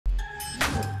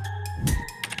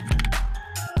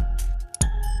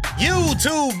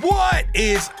YouTube, what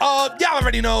is up? Y'all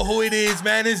already know who it is,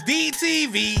 man. It's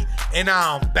DTV, and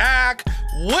I'm back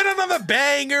with another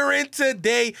banger. And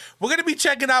today, we're going to be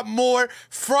checking out more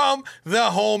from the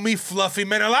homie Fluffy,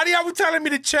 man. A lot of y'all were telling me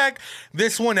to check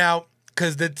this one out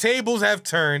because the tables have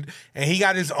turned, and he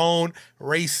got his own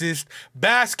racist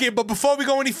basket. But before we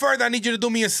go any further, I need you to do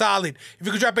me a solid. If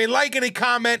you could drop a like and a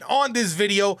comment on this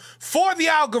video for the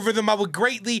algorithm, I would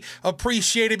greatly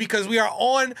appreciate it because we are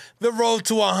on the road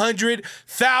to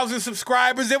 100,000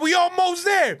 subscribers, and we almost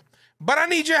there. But I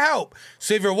need your help.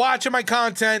 So if you're watching my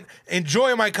content,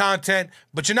 enjoying my content,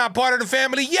 but you're not part of the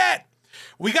family yet,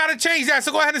 we got to change that,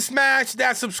 so go ahead and smash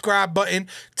that subscribe button.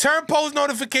 Turn post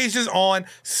notifications on.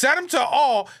 Set them to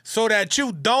all so that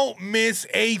you don't miss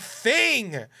a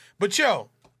thing. But yo,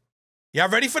 y'all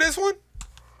ready for this one?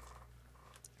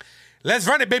 Let's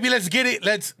run it, baby. Let's get it.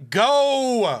 Let's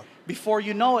go. Before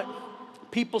you know it,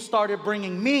 people started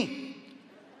bringing me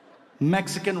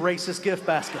Mexican racist gift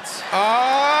baskets.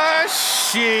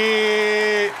 Oh,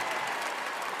 shit.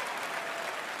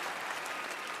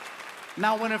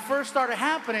 Now, when it first started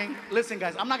happening, listen,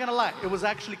 guys, I'm not gonna lie, it was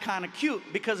actually kind of cute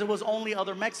because it was only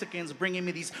other Mexicans bringing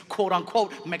me these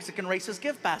quote-unquote Mexican racist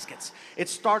gift baskets. It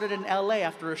started in LA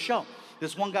after a show.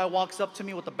 This one guy walks up to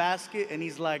me with a basket and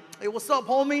he's like, "Hey, what's up,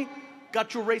 homie?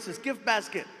 Got you a racist gift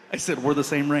basket." I said, "We're the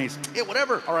same race." "Yeah,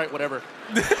 whatever." "All right, whatever."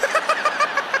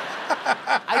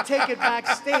 I take it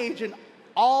backstage and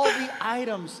all the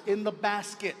items in the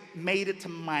basket made it to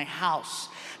my house.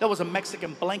 There was a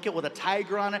Mexican blanket with a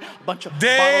tiger on it, a bunch of bottles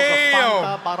of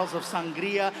Fanta, bottles of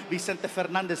sangria, Vicente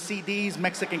Fernandez CDs,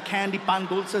 Mexican candy, pan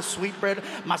dulces, sweetbread,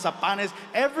 mazapanes.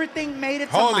 Everything made it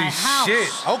to my house. Holy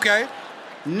shit, okay.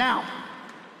 Now,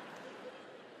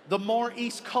 the more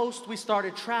East Coast we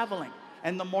started traveling,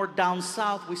 and the more down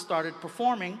south we started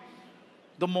performing,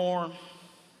 the more...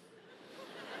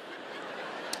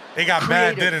 It got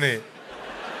bad, didn't it?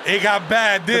 It got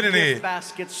bad, didn't it? The gift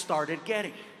baskets started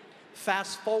getting.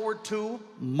 Fast forward to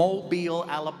Mobile,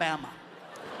 Alabama.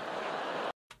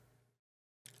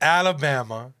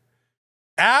 Alabama.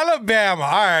 All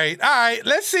right.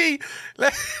 Let's see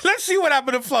what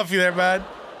happened to Fluffy there, man.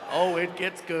 Oh, it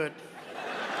gets good.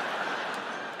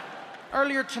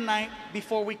 Earlier tonight,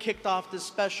 before we kicked off this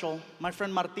special, my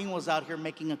friend Martin was out here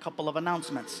making a couple of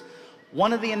announcements.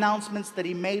 One of the announcements that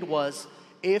he made was,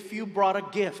 if you brought a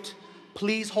gift,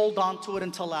 please hold on to it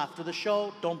until after the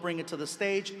show. Don't bring it to the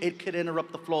stage. It could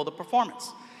interrupt the flow of the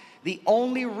performance. The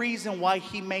only reason why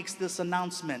he makes this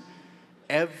announcement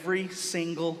every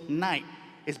single night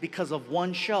is because of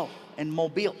one show in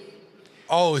Mobile.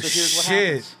 Oh, so here's what shit.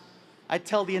 happens. I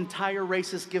tell the entire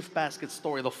racist gift basket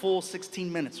story, the full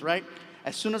 16 minutes, right?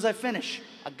 As soon as I finish,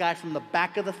 a guy from the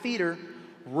back of the theater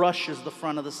rushes the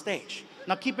front of the stage.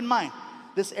 Now keep in mind,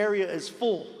 this area is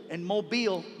full. In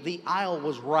Mobile, the aisle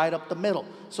was right up the middle.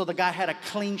 So the guy had a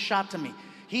clean shot to me.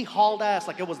 He hauled ass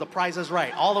like it was The Price is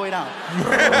Right, all the way down.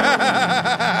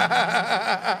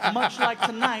 Much like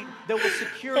tonight, there was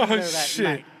security there that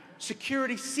night.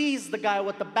 Security sees the guy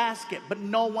with the basket, but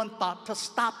no one thought to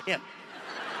stop him.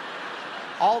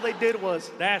 All they did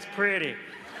was, "That's pretty."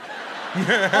 "Oh,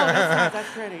 that's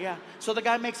pretty, yeah." So the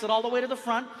guy makes it all the way to the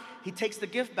front. He takes the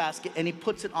gift basket and he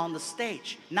puts it on the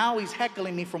stage. Now he's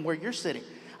heckling me from where you're sitting.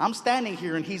 I'm standing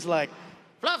here and he's like,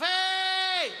 "Fluffy!"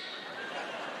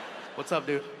 "What's up,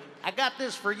 dude?" "I got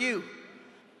this for you."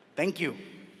 "Thank you."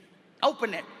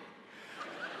 "Open it."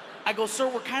 I go, "Sir,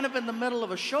 we're kind of in the middle of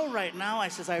a show right now." I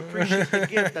says, "I appreciate the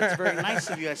gift. That's very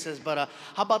nice of you." I says, "But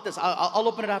how about this? I'll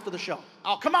open it after the show."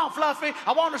 "Oh, come on, Fluffy.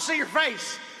 I want to see your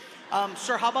face."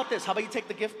 "Sir, how about this? How about you take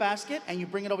the gift basket and you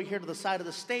bring it over here to the side of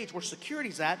the stage where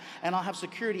security's at, and I'll have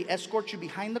security escort you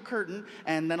behind the curtain,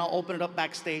 and then I'll open it up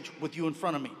backstage with you in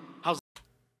front of me. How's that?"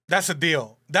 That's a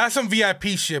deal. That's some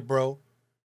VIP shit, bro.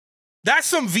 That's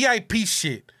some VIP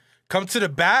shit. Come to the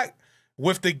back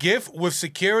with the gift, with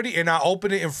security, and I'll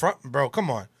open it in front. Bro,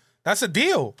 come on. That's a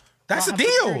deal. That's a deal.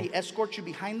 Security escort you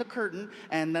behind the curtain,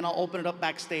 and then I'll open it up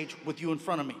backstage with you in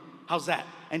front of me. How's that?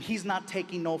 And he's not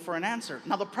taking no for an answer.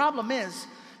 Now, the problem is,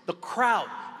 the crowd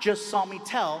just saw me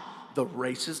tell the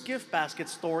racist gift basket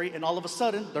story, and all of a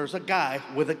sudden, there's a guy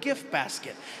with a gift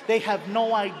basket. They have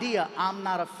no idea I'm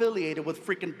not affiliated with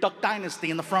freaking Duck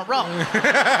Dynasty in the front row.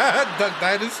 Duck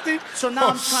Dynasty? So now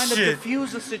I'm trying to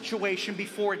diffuse the situation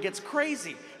before it gets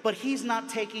crazy. But he's not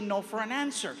taking no for an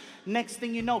answer. Next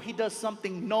thing you know, he does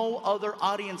something no other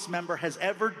audience member has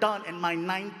ever done in my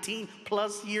 19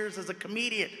 plus years as a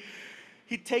comedian.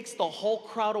 He takes the whole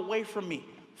crowd away from me,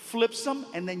 flips them,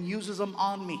 and then uses them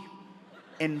on me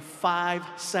in 5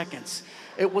 seconds.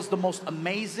 It was the most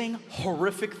amazing,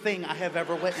 horrific thing I have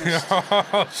ever witnessed.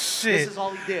 Oh, shit. This is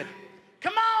all he did.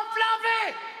 "Come on, Fluffy!"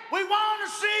 We want to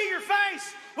see your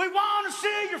face. We want to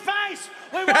see your face.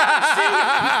 We want to see you.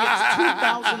 He gets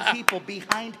 2,000 people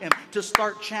behind him to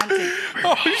start chanting.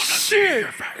 Oh, shit.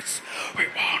 We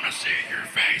want to see your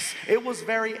face. It was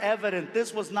very evident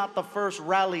this was not the first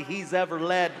rally he's ever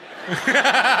led.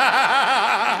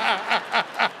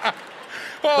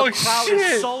 Oh, the crowd shit.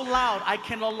 is so loud, I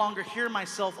can no longer hear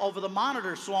myself over the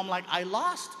monitor. So I'm like, I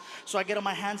lost. So I get on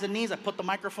my hands and knees. I put the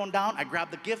microphone down. I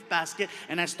grab the gift basket,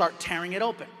 and I start tearing it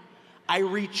open. I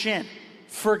reach in.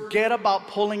 Forget about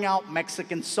pulling out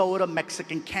Mexican soda,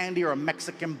 Mexican candy, or a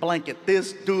Mexican blanket.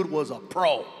 This dude was a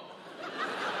pro.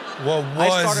 What was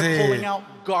I started pulling out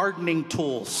gardening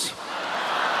tools.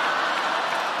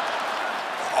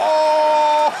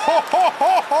 Oh!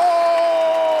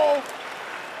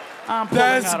 I'm pulling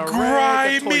That's out a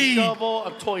grimy. rake, a toy shovel,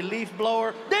 a toy leaf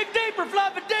blower. Dig deeper,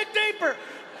 Fluffy, dig deeper.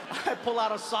 I pull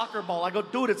out a soccer ball. I go,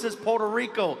 dude, it says Puerto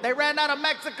Rico. They ran out of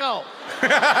Mexico.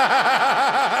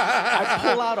 I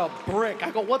pull out a brick.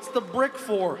 I go, what's the brick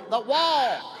for? The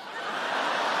wall.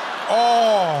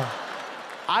 Oh.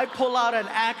 I pull out an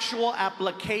actual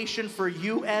application for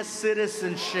U.S.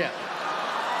 citizenship.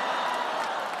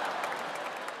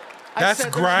 That's I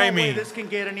said, grimy. There's no way this can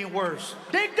get any worse.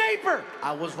 Dig deeper.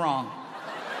 I was wrong.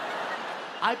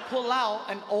 I pull out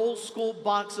an old school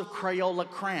box of Crayola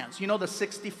crayons. You know the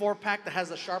 64 pack that has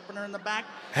a sharpener in the back?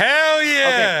 Hell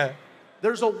yeah. Okay.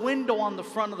 There's a window on the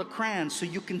front of the crayons so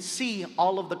you can see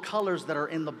all of the colors that are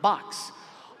in the box.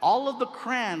 All of the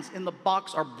crayons in the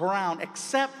box are brown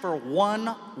except for one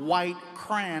white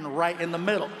crayon right in the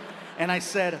middle. And I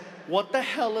said, what the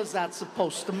hell is that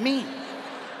supposed to mean?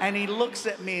 And he looks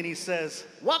at me and he says,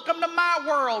 welcome to my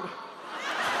world.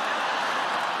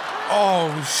 Oh,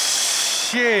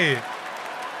 shit.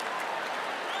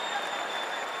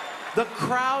 The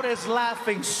crowd is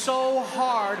laughing so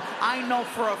hard, I know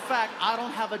for a fact I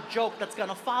don't have a joke that's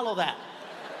gonna follow that.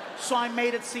 So I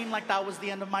made it seem like that was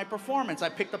the end of my performance. I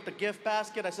picked up the gift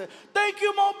basket, I said, thank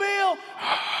you, Mobile.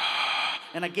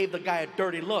 And I gave the guy a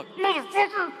dirty look.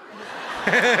 Motherfucker.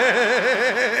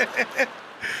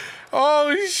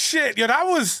 Oh, shit. Yo, that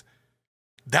was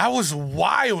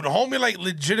wild. Homie, like,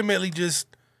 legitimately just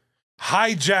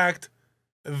hijacked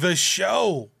the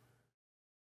show.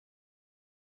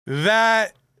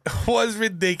 That was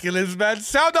ridiculous, man.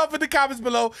 Sound off in the comments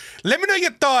below. Let me know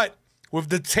your thought with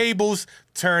the tables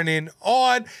turning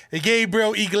on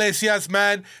Gabriel Iglesias,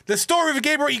 man. The story of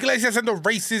Gabriel Iglesias and the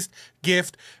racist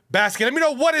gift basket. Let me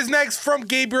know what is next from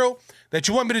Gabriel that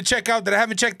you want me to check out that I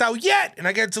haven't checked out yet, and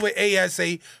I get to it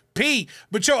ASAP.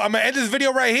 But yo, I'm gonna end this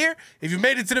video right here. If you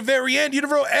made it to the very end, you're the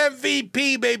real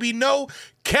MVP, baby. No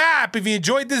cap. If you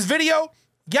enjoyed this video,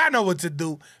 y'all know what to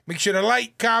do. Make sure to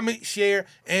like, comment, share,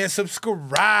 and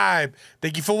subscribe.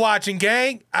 Thank you for watching,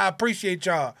 gang. I appreciate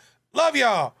y'all. Love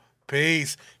y'all.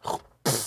 Peace.